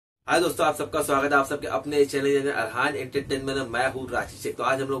हाय दोस्तों, आप सबका स्वागत है आप सबके अपने चैनल अरहान एंटरटेनमेंट में। मैं हूँ राशेद। तो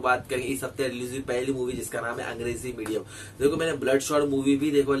आज हम लोग बात करेंगे इस हफ्ते रिलीज हुई पहली मूवी जिसका नाम है अंग्रेजी मीडियम। देखो, मैंने ब्लड शॉट मूवी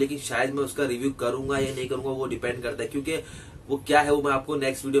भी देखा, लेकिन शायद मैं उसका रिव्यू करूंगा या नहीं करूंगा वो डिपेंड करता है, क्योंकि वो क्या है वो मैं आपको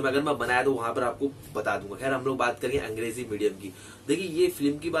नेक्स्ट वीडियो में अगर मैं बनाया तो वहां पर आपको बता दूंगा। खैर, हम लोग बात करेंगे अंग्रेजी मीडियम की। देखिए, ये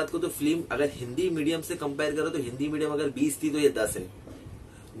फिल्म की बात करो तो फिल्म अगर हिंदी मीडियम से कंपेयर करो तो हिंदी मीडियम अगर 20 थी तो ये 10 है।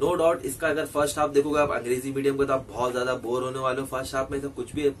 No doubt. इसका अगर फर्स्ट हाफ देखोगे आप अंग्रेजी मीडियम का तो आप बहुत ज्यादा बोर होने वाले हो। फर्स्ट हाफ में ऐसा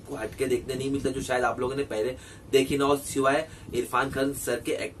कुछ भी आपको हटके देखने नहीं मिलता जो शायद आप लोगों ने पहले देखी ना हो, सिवाय इरफान खान सर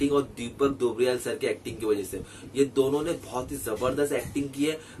के एक्टिंग और दीपक दोबरियाल सर के एक्टिंग की वजह से। ये दोनों ने बहुत ही जबरदस्त एक्टिंग की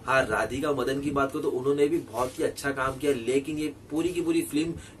है। हाँ, राधिका मदन की बात करो तो उन्होंने भी बहुत ही अच्छा काम किया, लेकिन ये पूरी की पूरी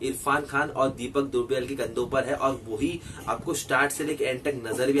फिल्म इरफान खान और दीपक दोबरियाल के कंधों पर है और वही आपको स्टार्ट से लेकर एंड तक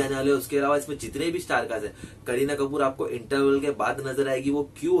नजर भी आने वाले है। उसके अलावा इसमें जितने भी स्टार कास्ट है, करीना कपूर आपको इंटरवल के बाद नजर आएगी। वो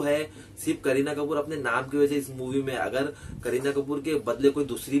क्यों है? सिर्फ करीना कपूर अपने नाम की वजह से इस मूवी में। अगर करीना कपूर के बदले कोई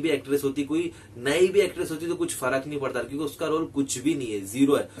दूसरी भी एक्ट्रेस होती, कोई नई भी एक्ट्रेस होती तो कुछ फर्क नहीं पड़ता, क्योंकि उसका रोल कुछ भी नहीं है,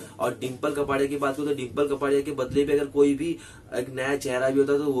 जीरो है। और डिम्पल कपाड़िया की बात करो तो डिम्पल कपाड़िया के बदले भी अगर कोई भी एक नया चेहरा भी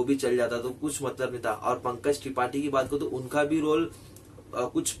होता तो वो भी चल जाता, तो कुछ मतलब नहीं था। और पंकज त्रिपाठी की बात करो तो उनका भी रोल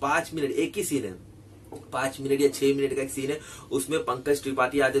कुछ 5 मिनट, एक ही सीन है, 5 मिनट या 6 मिनट का एक सीन है, उसमें पंकज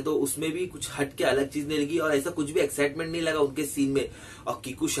त्रिपाठी आते तो उसमें भी कुछ हट के अलग चीज नहीं लगी और ऐसा कुछ भी एक्साइटमेंट नहीं लगा उनके सीन में। और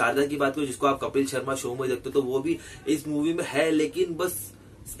कीकू शारदा की बात करो जिसको आप कपिल शर्मा शो में देखते हो, तो वो भी इस मूवी में है, लेकिन बस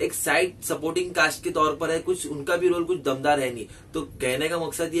एक साइड सपोर्टिंग कास्ट के तौर पर है। कुछ उनका भी रोल कुछ दमदार है नहीं। तो कहने का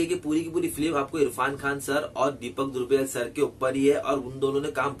मकसद ये है कि पूरी की पूरी फिल्म आपको इरफान खान सर और दीपक दोबरियाल सर के ऊपर ही है और उन दोनों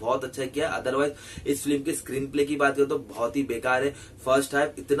ने काम बहुत अच्छा किया। अदरवाइज इस फिल्म के स्क्रीन प्ले की बात करें तो बहुत ही बेकार है। फर्स्ट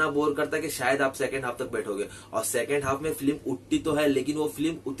हाफ इतना बोर करता है कि शायद आप सेकंड हाफ तक बैठोगे, और सेकंड हाफ में फिल्म उठती तो है, लेकिन वो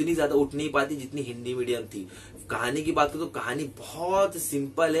फिल्म उतनी ज्यादा उठ नहीं पाती जितनी हिंदी मीडियम थी। कहानी की बात करें तो कहानी बहुत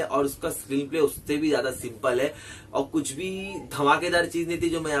सिंपल है और उसका स्क्रीन प्ले उससे भी ज्यादा सिंपल है, और कुछ भी धमाकेदार चीज नहीं थी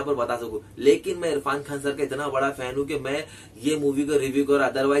जो मैं यहाँ पर बता सकूं। लेकिन मैं इरफान खान सर का इतना बड़ा फैन हूं कि मैं ये मूवी को रिव्यू करूं,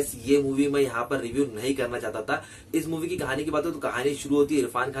 अदरवाइज ये मूवी मैं यहाँ पर रिव्यू नहीं करना चाहता था। इस मूवी की कहानी की बात हो तो कहानी शुरू होती है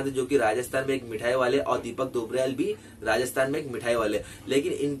इरफान खान से, जो कि राजस्थान में एक मिठाई वाले, और दीपक दोबरियाल भी राजस्थान में एक मिठाई वाले।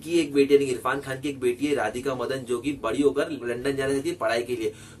 लेकिन इनकी एक बेटी है, इरफान खान की एक बेटी है राधिका मदन, जो कि बड़ी होकर लंदन जाना चाहती है पढ़ाई के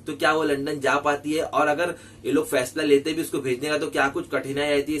लिए। तो क्या वो लंदन जा पाती है? और अगर ये लोग फैसला लेते भी उसको भेजने का तो क्या कुछ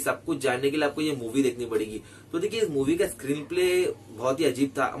कठिनाई आती है? सब कुछ जानने के लिए आपको ये मूवी देखनी पड़ेगी। तो देखिए, इस मूवी का स्क्रीन प्ले बहुत ही अजीब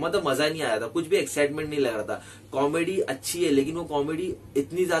था, मतलब मजा नहीं आया था, कुछ भी एक्साइटमेंट नहीं लग रहा था। कॉमेडी अच्छी है, लेकिन वो कॉमेडी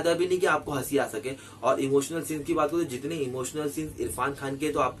इतनी ज्यादा भी नहीं कि आपको हंसी आ सके। और इमोशनल सीन्स की बात करो तो जितने इमोशनल सीन्स इरफान खान के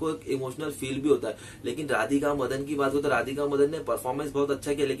तो आपको एक इमोशनल फील भी होता है। लेकिन राधिका मदन की बात करो तो राधिका मदन ने परफॉर्मेंस बहुत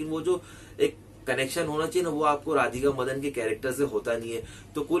अच्छा किया, लेकिन वो जो एक कनेक्शन होना चाहिए ना, वो आपको राधिका मदन के कैरेक्टर से होता नहीं है।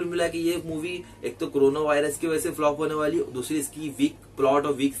 तो कुल मिला के ये मूवी एक तो कोरोना वायरस की वजह से फ्लॉप होने वाली है, दूसरी इसकी वीक प्लॉट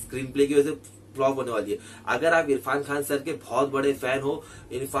और वीक स्क्रीन प्ले की वजह से फ्लॉप होने वाली है। अगर आप इरफान खान सर के बहुत बड़े फैन हो,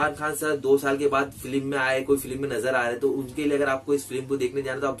 इरफान खान सर 2 साल के बाद फिल्म में आए, कोई फिल्म में नजर आ रहे, तो उनके लिए अगर आपको इस फिल्म को देखने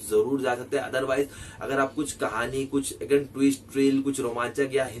जाना तो आप जरूर जा सकते हैं। अदरवाइज अगर आप कुछ कहानी, कुछ अगर ट्विस्ट थ्रिल, कुछ रोमांचक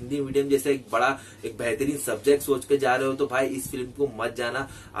या हिंदी मीडियम जैसे एक बड़ा एक बेहतरीन सब्जेक्ट सोच के जा रहे हो तो भाई इस फिल्म को मत जाना,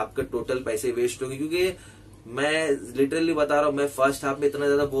 आपके टोटल पैसे वेस्ट होंगे। क्योंकि मैं लिटरली बता रहा हूँ, मैं फर्स्ट हाफ में इतना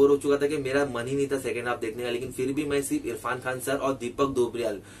ज्यादा बोर हो चुका था कि मेरा मन ही नहीं था सेकंड हाफ देखने का, लेकिन फिर भी मैं सिर्फ इरफान खान सर और दीपक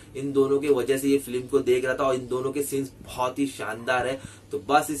दोबरियाल इन दोनों की वजह से ये फिल्म को देख रहा था, और इन दोनों के सीन्स बहुत ही शानदार है। तो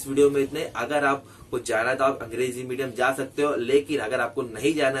बस इस वीडियो में इतने। अगर आपको जाना है तो आप अंग्रेजी मीडियम जा सकते हो, लेकिन अगर आपको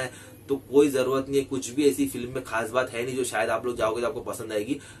नहीं जाना है तो कोई जरूरत नहीं है। कुछ भी ऐसी फिल्म में खास बात है नहीं जो शायद आप लोग जाओगे तो आपको पसंद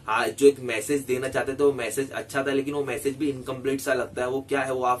आएगी। हाँ, जो एक मैसेज देना चाहते थे वो मैसेज अच्छा था, लेकिन वो मैसेज भी इनकम्प्लीट सा लगता है। वो क्या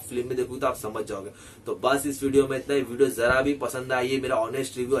है वो आप फिल्म में देखोगे तो आप समझ जाओगे। तो बस इस वीडियो में इतना ही। वीडियो जरा भी पसंद आई, मेरा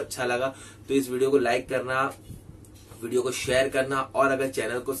ऑनेस्ट रिव्यू अच्छा लगा तो इस वीडियो को लाइक करना, वीडियो को शेयर करना, और अगर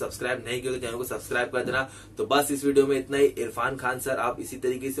चैनल को सब्सक्राइब नहीं किया तो चैनल को सब्सक्राइब कर देना। तो बस इस वीडियो में इतना ही। इरफान खान सर, आप इसी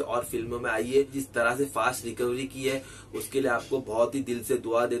तरीके से और फिल्मों में आइए। जिस तरह से फास्ट रिकवरी की है उसके लिए आपको बहुत ही दिल से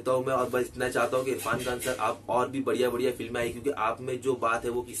दुआ देता हूं मैं, और बस इतना चाहता हूं कि इरफान खान सर आप और भी बढ़िया बढ़िया फिल्में आई, क्योंकि आप में जो बात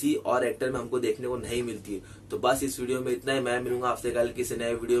है वो किसी और एक्टर में हमको देखने को नहीं मिलती है। तो बस इस वीडियो में इतना ही। मैं मिलूंगा आपसे कल किसी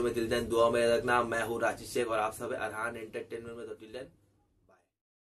नए वीडियो में। टिल देन दुआ में रखना। मैं हूँ राशेद शेख और आप सब अरहान एंटरटेनमेंट में। तो टिल देन